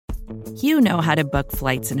You know how to book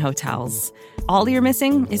flights and hotels. All you're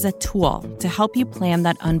missing is a tool to help you plan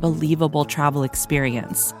that unbelievable travel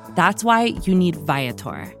experience. That's why you need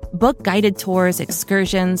Viator. Book guided tours,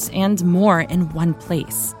 excursions, and more in one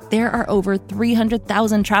place. There are over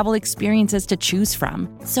 300,000 travel experiences to choose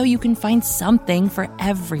from, so you can find something for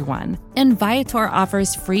everyone. And Viator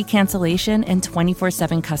offers free cancellation and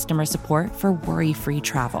 24/7 customer support for worry-free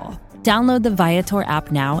travel. Download the Viator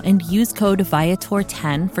app now and use code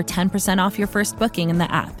Viator10 for 10% off your first booking in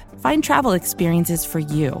the app. Find travel experiences for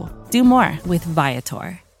you. Do more with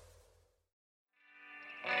Viator.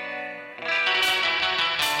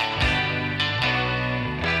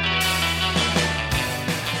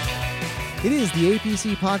 It is the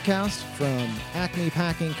APC podcast from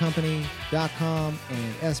AcmePackingCompany.com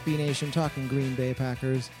and SB Nation, talking Green Bay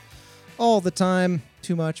Packers all the time.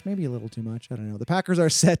 Too much, maybe a little too much. I don't know. The Packers are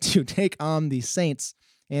set to take on the Saints,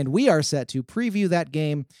 and we are set to preview that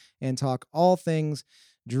game and talk all things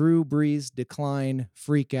Drew Brees decline,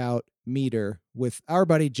 freak out, meter with our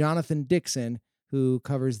buddy Jonathan Dixon, who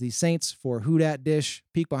covers the Saints for Who Dat Dish.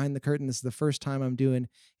 Peek behind the curtain. This is the first time I'm doing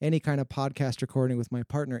any kind of podcast recording with my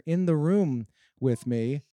partner in the room with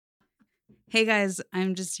me. Hey guys,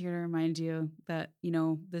 I'm just here to remind you that,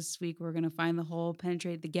 this week we're going to find the hole,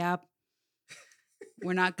 penetrate the gap.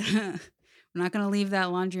 We're not going to leave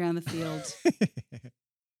that laundry on the field.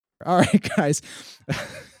 All right, guys.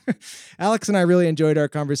 Alex and I really enjoyed our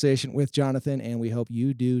conversation with Jonathan, and we hope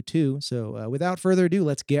you do too. So without further ado,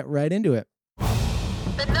 let's get right into it.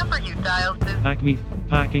 The number you dialed is Acme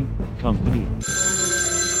Packing Company.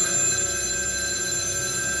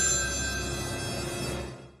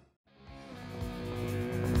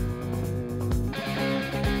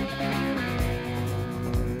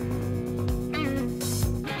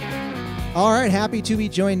 All right, happy to be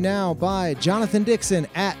joined now by Jonathan Dixon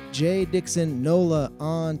at JDixonNola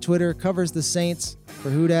on Twitter, covers the Saints for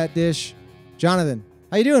Who Dat Dish. Jonathan,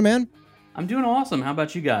 how you doing, man? I'm doing awesome. How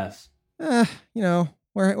about you guys? We're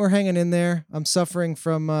hanging in there. I'm suffering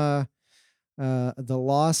from the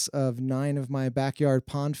loss of 9 of my backyard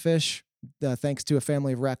pond fish, thanks to a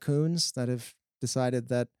family of raccoons that have decided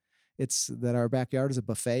that our backyard is a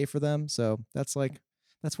buffet for them. So that's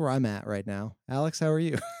where I'm at right now. Alex, how are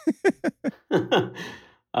you? Better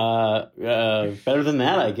than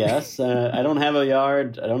that, I guess. I don't have a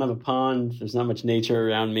yard. I don't have a pond. There's not much nature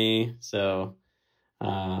around me. So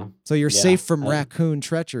you're safe from raccoon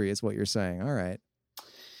treachery is what you're saying. All right.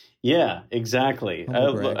 Yeah, exactly.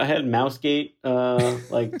 I had Mousegate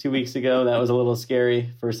like 2 weeks ago. That was a little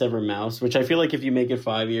scary. First ever mouse, which I feel like if you make it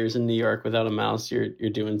 5 years in New York without a mouse, you're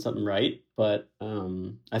doing something right. But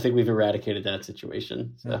I think we've eradicated that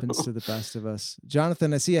situation. So. Happens to the best of us.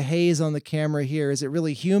 Jonathan, I see a haze on the camera here. Is it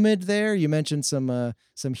really humid there? You mentioned some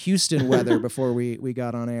Houston weather before we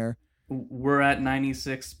got on air. We're at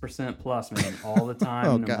 96% plus, man, all the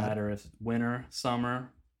time. No matter if winter,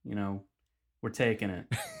 summer, we're taking it.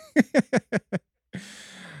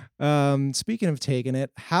 Speaking of taking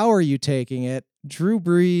it, how are you taking it? Drew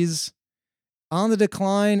Brees on the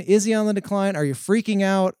decline. Is he on the decline? Are you freaking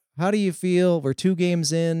out? How do you feel? We're 2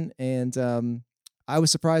 games in, and I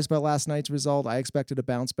was surprised by last night's result. I expected a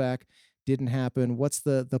bounce back. Didn't happen. What's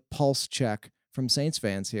the pulse check from Saints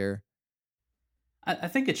fans here? I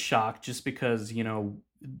think it's shock just because,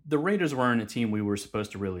 the Raiders weren't a team we were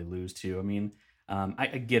supposed to really lose to. I mean, I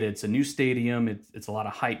get it. It's a new stadium. It's a lot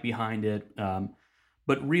of hype behind it.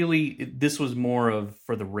 But really, this was more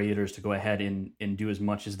for the Raiders to go ahead and do as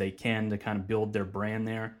much as they can to kind of build their brand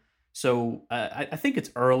there. So I think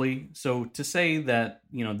it's early. So to say that,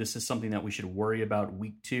 this is something that we should worry about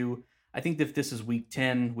week 2, I think that if this is week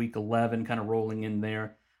 10, week 11 kind of rolling in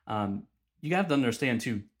there, you have to understand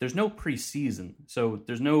too, there's no preseason. So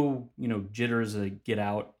there's no, jitters to get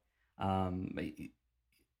out.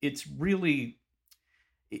 It's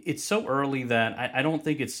so early that I don't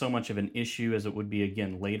think it's so much of an issue as it would be,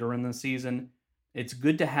 again, later in the season. It's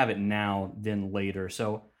good to have it now than later.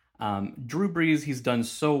 So Drew Brees, he's done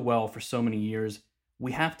so well for so many years.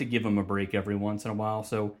 We have to give him a break every once in a while.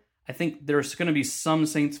 So I think there's going to be some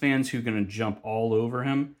Saints fans who are going to jump all over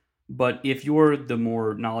him. But if you're the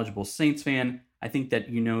more knowledgeable Saints fan, I think that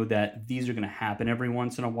that these are going to happen every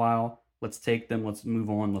once in a while. Let's take them. Let's move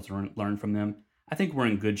on. Let's learn from them. I think we're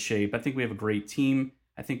in good shape. I think we have a great team.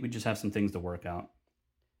 I think we just have some things to work out.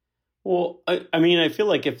 Well, I mean, I feel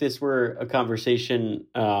like if this were a conversation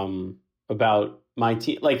about my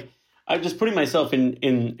team, like I'm just putting myself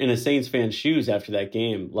in a Saints fan's shoes after that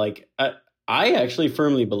game. Like I actually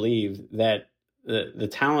firmly believe that the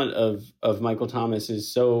talent of Michael Thomas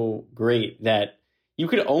is so great that you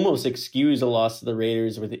could almost excuse a loss to the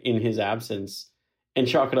Raiders in his absence and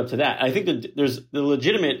chalk it up to that. I think that there's the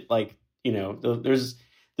legitimate, like, there's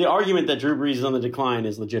the argument that Drew Brees is on the decline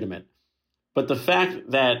is legitimate. But the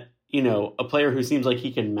fact that, a player who seems like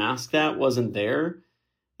he can mask that wasn't there,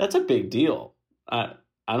 that's a big deal. I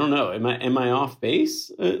don't know. Am I off base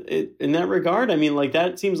in that regard? I mean, like,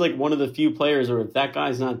 that seems like one of the few players, or if that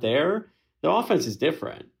guy's not there, the offense is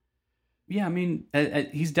different. Yeah, I mean,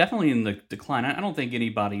 he's definitely in the decline. I don't think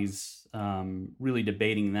anybody's really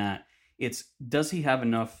debating that. It's, does he have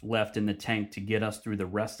enough left in the tank to get us through the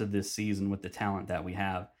rest of this season with the talent that we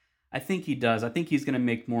have? I think he does. I think he's going to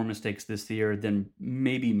make more mistakes this year than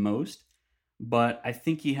maybe most, but I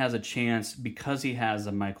think he has a chance because he has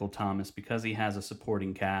a Michael Thomas, because he has a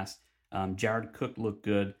supporting cast. Jared Cook looked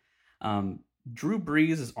good. Drew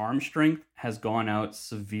Brees' arm strength has gone out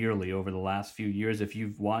severely over the last few years. If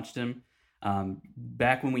you've watched him,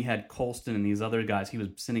 back when we had Colston and these other guys, he was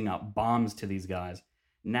sending out bombs to these guys.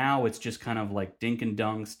 Now it's just kind of like dink and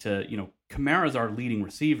dunks to, Kamara's our leading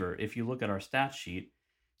receiver if you look at our stat sheet.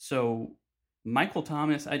 So Michael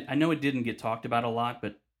Thomas, I know it didn't get talked about a lot,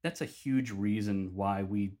 but that's a huge reason why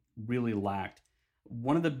we really lacked.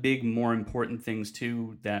 One of the big, more important things,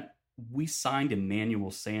 too, that we signed Emmanuel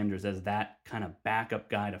Sanders as that kind of backup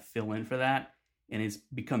guy to fill in for that, and it's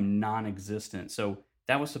become non-existent. So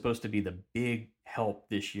that was supposed to be the big help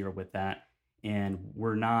this year with that, and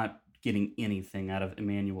we're not getting anything out of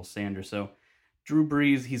Emmanuel Sanders. So Drew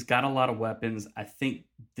Brees, he's got a lot of weapons. I think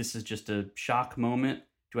this is just a shock moment.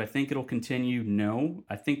 Do I think it'll continue? No.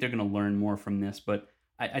 I think they're going to learn more from this, but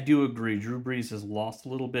I do agree. Drew Brees has lost a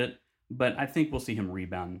little bit, but I think we'll see him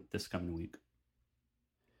rebound this coming week.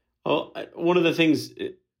 Well, one of the things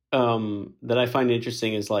that I find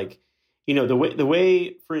interesting is, like, the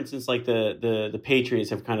way, for instance, like the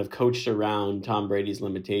Patriots have kind of coached around Tom Brady's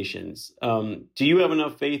limitations. Do you have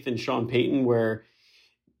enough faith in Sean Payton where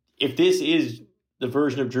if this is the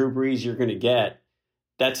version of Drew Brees you're going to get,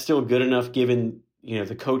 that's still good enough given,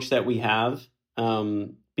 the coach that we have?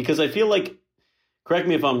 Because I feel like, correct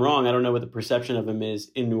me if I'm wrong, I don't know what the perception of him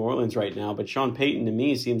is in New Orleans right now, but Sean Payton to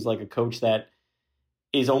me seems like a coach that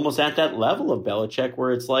is almost at that level of Belichick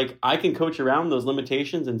where it's like, I can coach around those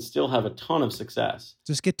limitations and still have a ton of success.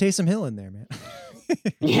 Just get Taysom Hill in there, man.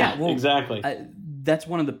 Yeah, well, exactly. That's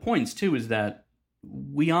one of the points, too, is that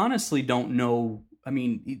we honestly don't know. I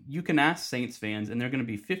mean, you can ask Saints fans, and they're going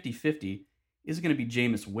to be 50-50. Is it going to be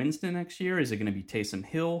Jameis Winston next year? Is it going to be Taysom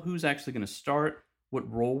Hill? Who's actually going to start?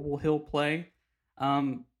 What role will Hill play?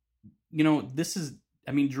 This is,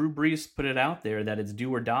 Drew Brees put it out there that it's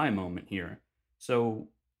do or die moment here. So,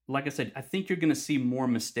 like I said, I think you're going to see more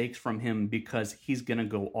mistakes from him because he's going to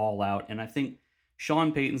go all out. And I think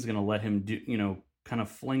Sean Payton's going to let him do, kind of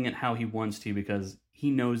fling it how he wants to because he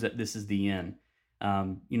knows that this is the end.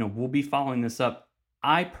 We'll be following this up.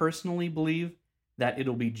 I personally believe that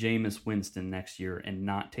it'll be Jameis Winston next year and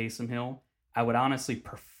not Taysom Hill. I would honestly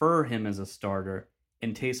prefer him as a starter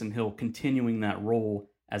and Taysom Hill continuing that role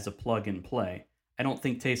as a plug and play. I don't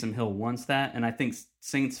think Taysom Hill wants that, and I think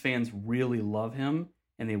Saints fans really love him,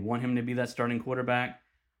 and they want him to be that starting quarterback,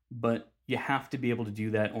 but you have to be able to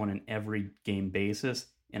do that on an every-game basis,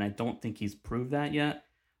 and I don't think he's proved that yet.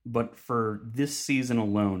 But for this season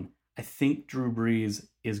alone, I think Drew Brees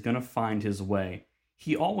is going to find his way.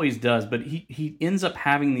 He always does, but he ends up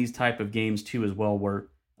having these type of games too as well, where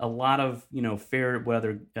a lot of fair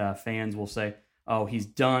weather fans will say, oh, he's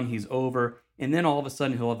done, he's over. And then all of a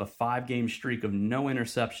sudden he'll have a 5-game streak of no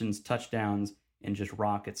interceptions, touchdowns, and just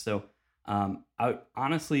rockets. So I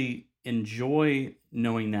honestly enjoy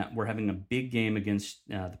knowing that we're having a big game against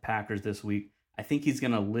the Packers this week. I think he's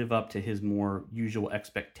going to live up to his more usual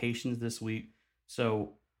expectations this week.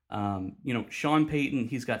 So, Sean Payton,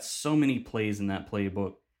 he's got so many plays in that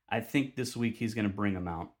playbook. I think this week he's going to bring them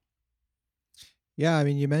out. Yeah,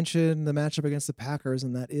 you mentioned the matchup against the Packers,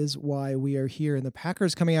 and that is why we are here. And the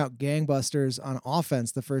Packers coming out gangbusters on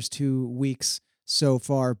offense the first 2 weeks so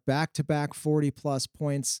far, back-to-back 40-plus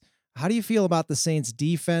points. How do you feel about the Saints'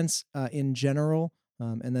 defense in general,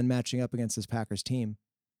 and then matching up against this Packers team?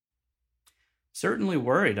 Certainly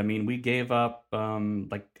worried. We gave up,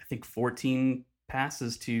 I think 14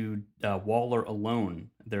 passes to Waller alone,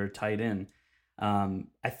 their tight end.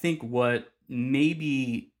 I think what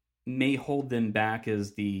may hold them back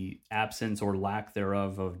is the absence or lack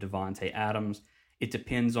thereof of Devontae Adams. It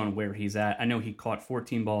depends on where he's at. I know he caught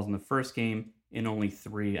 14 balls in the first game and only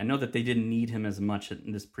 3. I know that they didn't need him as much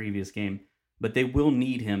in this previous game, but they will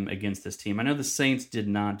need him against this team. I know the Saints did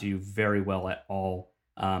not do very well at all.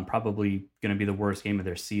 Probably going to be the worst game of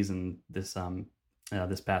their season this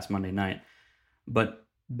past Monday night. But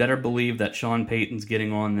better believe that Sean Payton's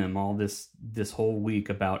getting on them all this whole week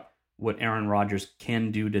about what Aaron Rodgers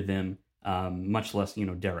can do to them, much less,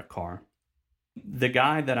 Derek Carr. The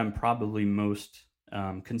guy that I'm probably most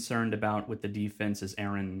concerned about with the defense is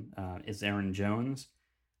Aaron Jones.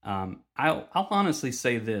 I'll honestly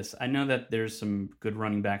say this. I know that there's some good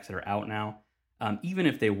running backs that are out now. Even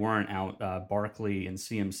if they weren't out, Barkley and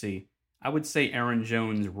CMC, I would say Aaron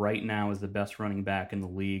Jones right now is the best running back in the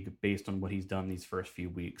league based on what he's done these first few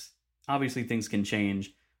weeks. Obviously, things can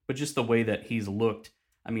change, but just the way that he's looked,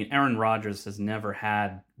 I mean, Aaron Rodgers has never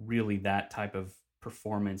had really that type of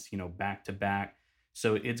performance, back to back.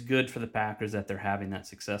 So it's good for the Packers that they're having that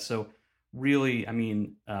success. So really, I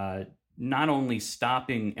mean, not only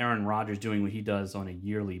stopping Aaron Rodgers doing what he does on a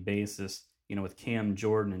yearly basis, with Cam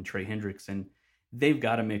Jordan and Trey Hendrickson, they've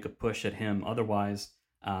got to make a push at him. Otherwise,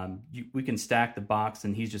 we can stack the box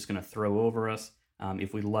and he's just going to throw over us.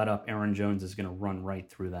 If we let up, Aaron Jones is going to run right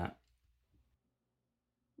through that.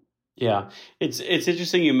 Yeah, it's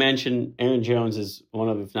interesting you mentioned Aaron Jones is one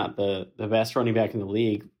of, if not the best running back in the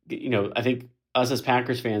league. I think us as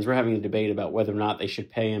Packers fans, we're having a debate about whether or not they should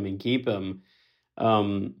pay him and keep him.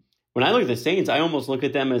 When I look at the Saints, I almost look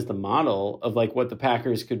at them as the model of like what the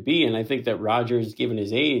Packers could be. And I think that Rodgers, given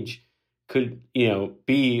his age, could,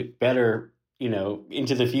 be better,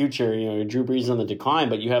 into the future. Drew Brees on the decline,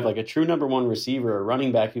 but you have like a true number one receiver, a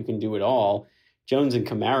running back who can do it all. Jones and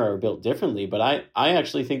Kamara are built differently, but I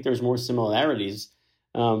actually think there's more similarities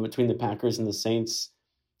between the Packers and the Saints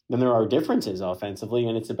than there are differences offensively,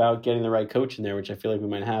 and it's about getting the right coach in there, which I feel like we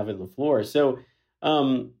might have at LaFleur. So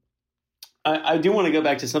I do want to go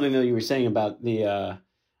back to something that you were saying about the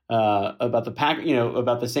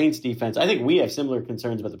about the Saints defense. I think we have similar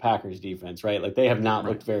concerns about the Packers defense, right? Like they have not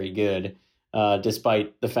looked very good,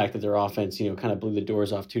 despite the fact that their offense, kind of blew the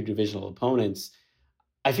doors off two divisional opponents.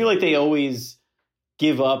 I feel like they always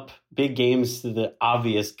give up big games to the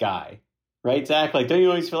obvious guy, right, Zach? Like, don't you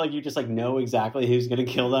always feel like you just like know exactly who's going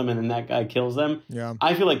to kill them and then that guy kills them? Yeah.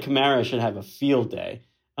 I feel like Kamara should have a field day.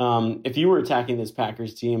 If you were attacking this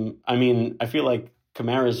Packers team, I mean, I feel like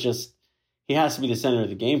Kamara's he has to be the center of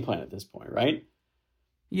the game plan at this point, right?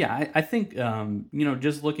 Yeah, I think,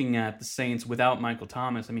 just looking at the Saints without Michael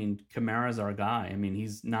Thomas, I mean, Kamara's our guy. I mean,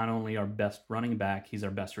 he's not only our best running back, he's our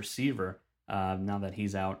best receiver now that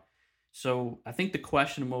he's out. So I think the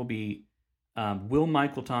question will be, will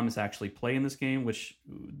Michael Thomas actually play in this game? Which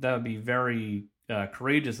that would be very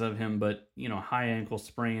courageous of him, but high ankle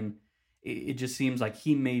sprain. It just seems like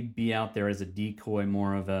he may be out there as a decoy,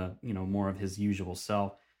 more of his usual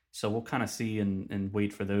self. So we'll kind of see and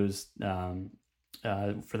wait for those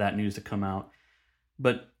for that news to come out.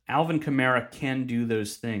 But Alvin Kamara can do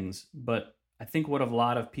those things. But I think what a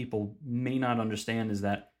lot of people may not understand is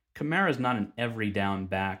that Kamara is not an every down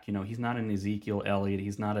back. He's not an Ezekiel Elliott.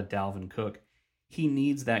 He's not a Dalvin Cook. He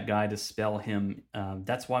needs that guy to spell him.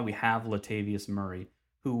 That's why we have Latavius Murray,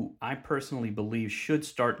 who I personally believe should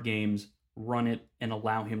start games, run it, and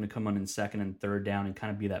allow him to come on in second and third down and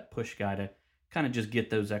kind of be that push guy to kind of just get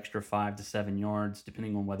those extra 5 to 7 yards,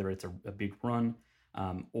 depending on whether it's a big run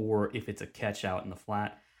or if it's a catch out in the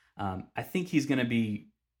flat. I think he's going to be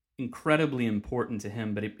incredibly important to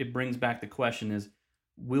him, but it brings back the question is,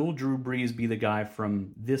 will Drew Brees be the guy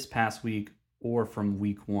from this past week or from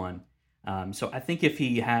week one? So I think if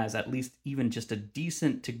he has at least even just a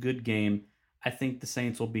decent to good game, I think the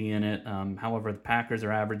Saints will be in it. However, the Packers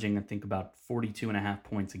are averaging, I think, about 42.5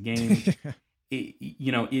 points a game.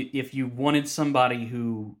 If you wanted somebody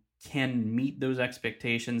who can meet those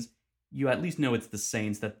expectations, you at least know it's the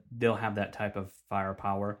Saints, that they'll have that type of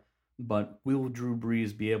firepower. But will Drew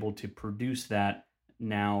Brees be able to produce that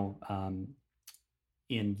now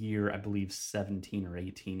in year, I believe, 17 or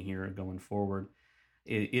 18 here going forward?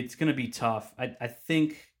 It's going to be tough. I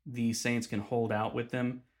think the Saints can hold out with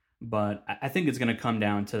them, but I think it's going to come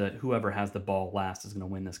down to whoever has the ball last is going to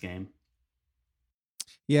win this game.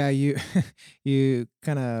 Yeah, you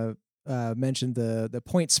kind of mentioned the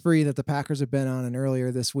point spree that the Packers have been on, and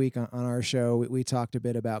earlier this week on our show, we talked a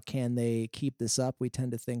bit about, can they keep this up? We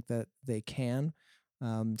tend to think that they can.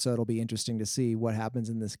 So it'll be interesting to see what happens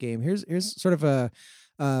in this game. Here's sort of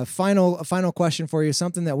a final question for you.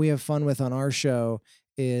 Something that we have fun with on our show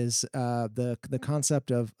is the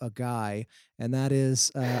concept of a guy, and that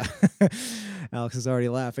is Alex is already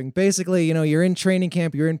laughing. Basically, you're in training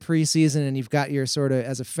camp, you're in preseason, and you've got your sort of,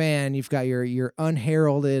 as a fan, you've got your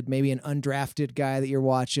unheralded, maybe an undrafted guy that you're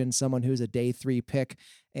watching, someone who's a day 3 pick,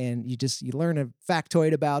 and you learn a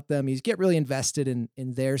factoid about them. You get really invested in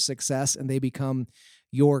their success, and they become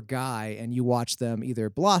your guy and you watch them either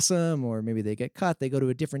blossom or maybe they get cut, they go to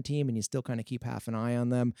a different team and you still kind of keep half an eye on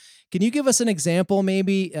them. Can you give us an example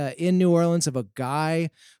maybe in New Orleans of a guy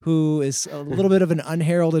who is a little bit of an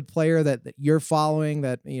unheralded player that you're following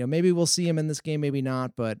that, maybe we'll see him in this game, maybe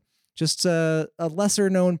not, but just a lesser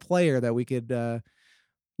known player that we could,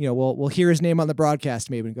 we'll hear his name on the broadcast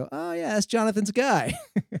maybe and go, oh yeah, that's Jonathan's guy.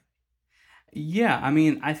 Yeah, I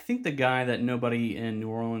mean, I think the guy that nobody in New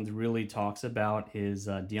Orleans really talks about is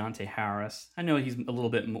Deontay Harris. I know he's a little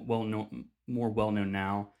bit more well-known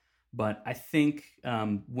now, but I think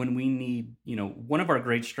when we need, one of our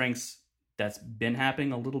great strengths that's been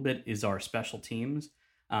happening a little bit is our special teams.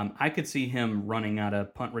 I could see him running out a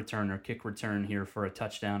punt return or kick return here for a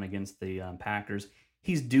touchdown against the Packers.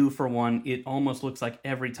 He's due for one. It almost looks like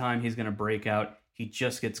every time he's going to break out, he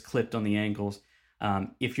just gets clipped on the ankles.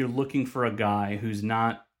 If you're looking for a guy who's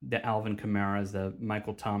not the Alvin Kamara's, the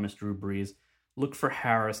Michael Thomas, Drew Brees, look for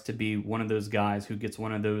Harris to be one of those guys who gets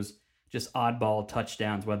one of those just oddball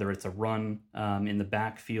touchdowns, whether it's a run in the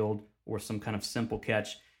backfield or some kind of simple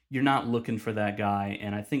catch. You're not looking for that guy.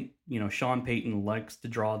 And I think, Sean Payton likes to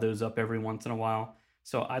draw those up every once in a while.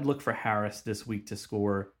 So I'd look for Harris this week to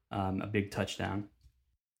score a big touchdown.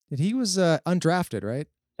 He was undrafted, right?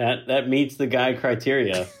 That meets the guy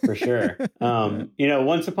criteria for sure.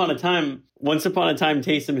 Once upon a time,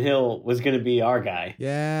 Taysom Hill was going to be our guy.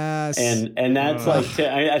 Yes, and that's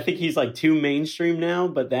I think he's like too mainstream now,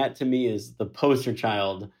 but that to me is the poster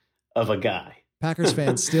child of a guy. Packers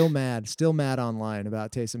fans still mad online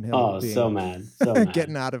about Taysom Hill. Oh, so mad,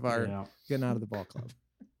 getting out of the ball club.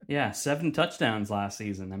 Yeah, 7 touchdowns last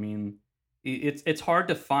season. I mean, it's hard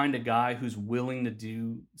to find a guy who's willing to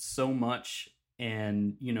do so much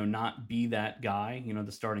and, not be that guy,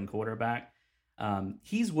 the starting quarterback.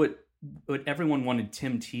 He's what everyone wanted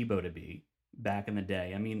Tim Tebow to be back in the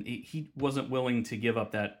day. I mean, he wasn't willing to give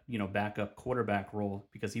up that, backup quarterback role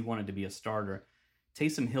because he wanted to be a starter.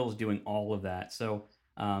 Taysom Hill's doing all of that. So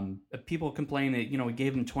people complain that, we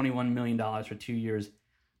gave him $21 million for 2 years.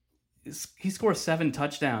 He scores 7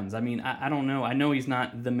 touchdowns. I mean, I don't know. I know he's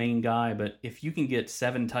not the main guy, but if you can get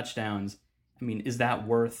 7 touchdowns, I mean, is that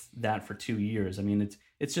worth that for 2 years? I mean,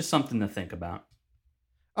 it's just something to think about.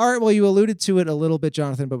 All right. Well, you alluded to it a little bit,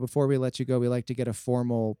 Jonathan, but before we let you go, we like to get a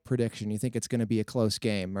formal prediction. You think it's going to be a close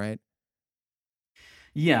game, right?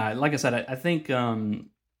 Yeah. Like I said, I think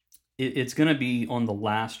it's going to be on the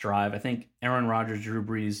last drive. I think Aaron Rodgers, Drew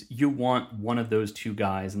Brees, you want one of those two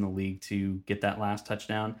guys in the league to get that last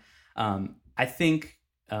touchdown. I think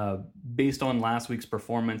based on last week's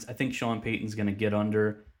performance, I think Sean Payton's going to get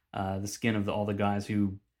under the skin of all the guys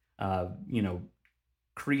who,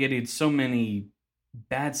 created so many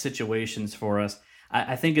bad situations for us.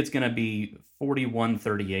 I think it's going to be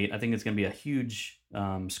 41-38. I think it's going to be a huge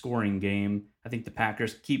scoring game. I think the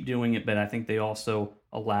Packers keep doing it, but I think they also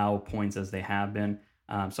allow points as they have been.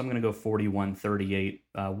 So I'm going to go 41-38,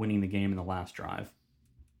 winning the game in the last drive.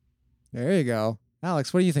 There you go.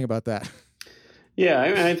 Alex, what do you think about that? Yeah,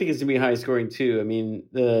 I think it's going to be high scoring too. I mean,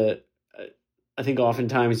 I think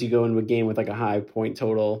oftentimes you go into a game with like a high point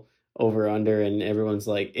total over under and everyone's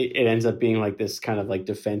like, it ends up being like this kind of like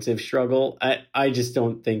defensive struggle. I just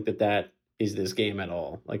don't think that is this game at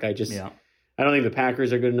all. Like I don't think the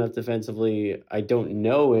Packers are good enough defensively. I don't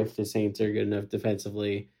know if the Saints are good enough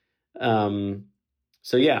defensively.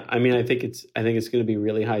 So yeah, I mean, I think it's going to be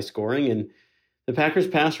really high scoring, and the Packers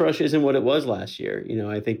pass rush isn't what it was last year.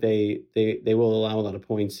 I think they will allow a lot of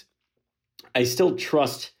points. I still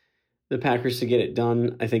trust the Packers to get it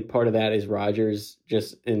done. I think part of that is Rodgers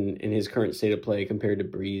just in his current state of play compared to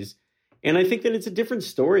Brees. And I think that it's a different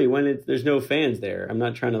story when there's no fans there. I'm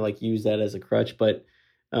not trying to like use that as a crutch, but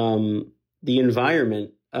the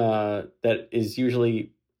environment that is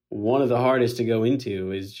usually one of the hardest to go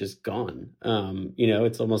into is just gone.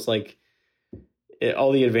 It's almost like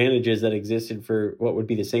all the advantages that existed for what would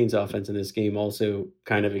be the Saints offense in this game also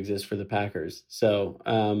kind of exist for the Packers. So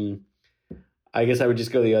I guess I would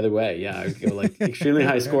just go the other way. Yeah, I would go like extremely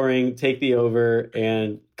high scoring, take the over,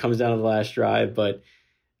 and comes down to the last drive. But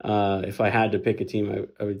if I had to pick a team,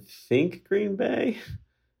 I would think Green Bay.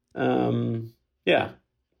 Yeah. How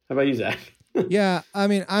about you, Zach? Yeah, I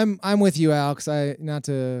mean, I'm with you, Alex. Not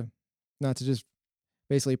to just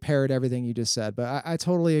basically parrot everything you just said, but I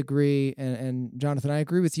totally agree. And Jonathan, I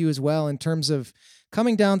agree with you as well in terms of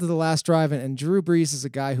coming down to the last drive. And Drew Brees is a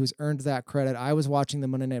guy who's earned that credit. I was watching the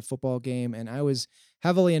Monday Night Football game, and I was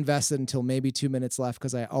heavily invested until maybe 2 minutes left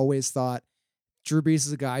because I always thought Drew Brees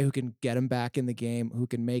is a guy who can get him back in the game, who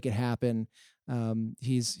can make it happen.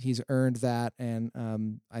 He's earned that, and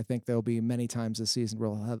I think there'll be many times this season where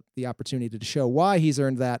we'll have the opportunity to show why he's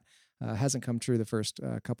earned that. Hasn't come true the first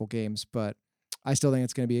couple games, but I still think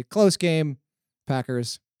it's going to be a close game.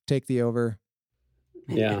 Packers take the over.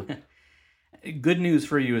 Yeah. Good news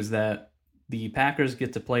for you is that the Packers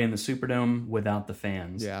get to play in the Superdome without the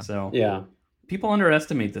fans. Yeah. So Yeah. people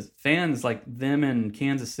underestimate the fans, like them in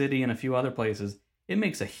Kansas City and a few other places. It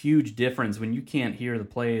makes a huge difference when you can't hear the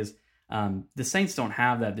plays. The Saints don't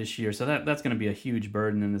have that this year, so that's going to be a huge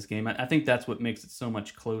burden in this game. I think that's what makes it so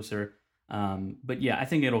much closer. But yeah, I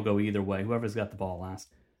think it'll go either way. Whoever's got the ball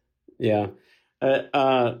last. Yeah.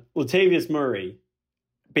 Latavius Murray,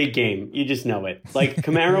 big game. You just know it. Like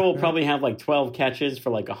Kamara will probably have like 12 catches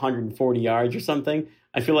for like 140 yards or something.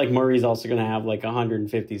 I feel like Murray's also going to have like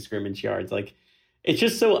 150 scrimmage yards. Like it's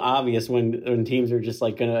just so obvious when teams are just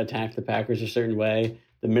like going to attack the Packers a certain way.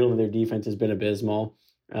 The middle of their defense has been abysmal.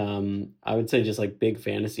 I would say just like big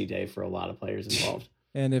fantasy day for a lot of players involved.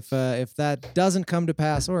 And if that doesn't come to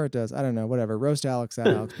pass, or it does, I don't know, whatever. Roast Alex at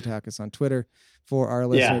Alex Patakis on Twitter for our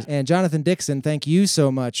listeners. And Jonathan Dixon, thank you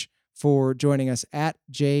so much for joining us at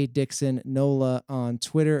J Dixon Nola on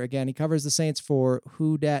Twitter. Again, he covers the Saints for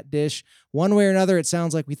Who Dat Dish. One way or another, it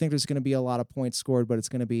sounds like we think there's going to be a lot of points scored, but it's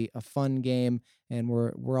going to be a fun game, and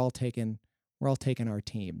we're all taking our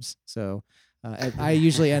teams. So I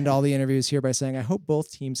usually end all the interviews here by saying I hope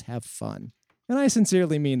both teams have fun. And I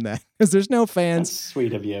sincerely mean that, because there's no fans. That's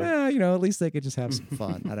sweet of you. At least they could just have some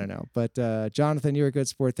fun. I don't know. But Jonathan, you're a good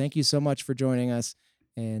sport. Thank you so much for joining us.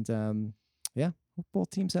 And hope both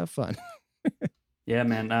teams have fun. Yeah,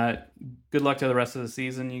 man. Good luck to the rest of the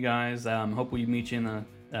season, you guys. Hope we meet you in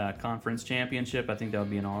the conference championship. I think that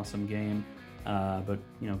would be an awesome game. But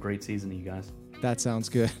great season to you guys. That sounds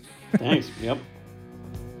good. Thanks. Yep.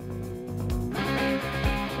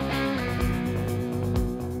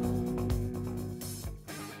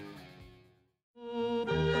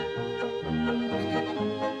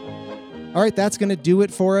 All right, that's going to do it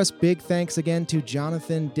for us. Big thanks again to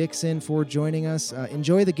Jonathan Dixon for joining us.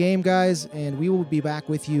 Enjoy the game, guys, and we will be back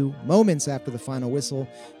with you moments after the final whistle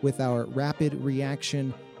with our rapid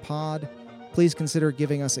reaction pod. Please consider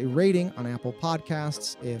giving us a rating on Apple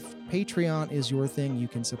Podcasts. If Patreon is your thing, you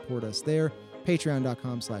can support us there.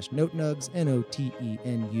 Patreon.com/NoteNugs,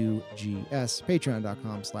 NOTENUGS.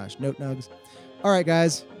 Patreon.com/NoteNugs. All right,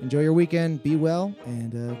 guys, enjoy your weekend. Be well,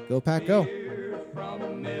 and go Pack, go.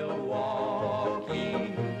 From Milwaukee.